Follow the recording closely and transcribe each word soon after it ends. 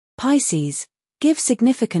Pisces, give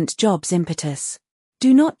significant jobs impetus.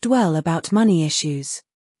 Do not dwell about money issues.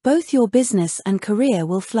 Both your business and career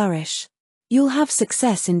will flourish. You'll have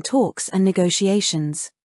success in talks and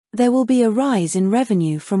negotiations. There will be a rise in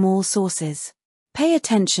revenue from all sources. Pay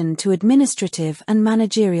attention to administrative and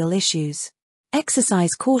managerial issues.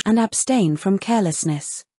 Exercise caution and abstain from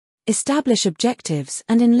carelessness. Establish objectives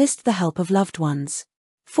and enlist the help of loved ones.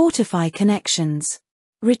 Fortify connections.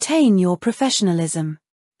 Retain your professionalism.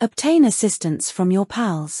 Obtain assistance from your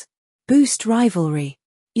pals. Boost rivalry.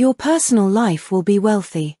 Your personal life will be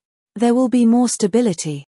wealthy. There will be more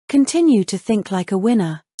stability. Continue to think like a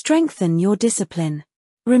winner. Strengthen your discipline.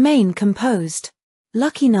 Remain composed.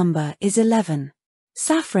 Lucky number is 11.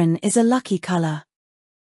 Saffron is a lucky color.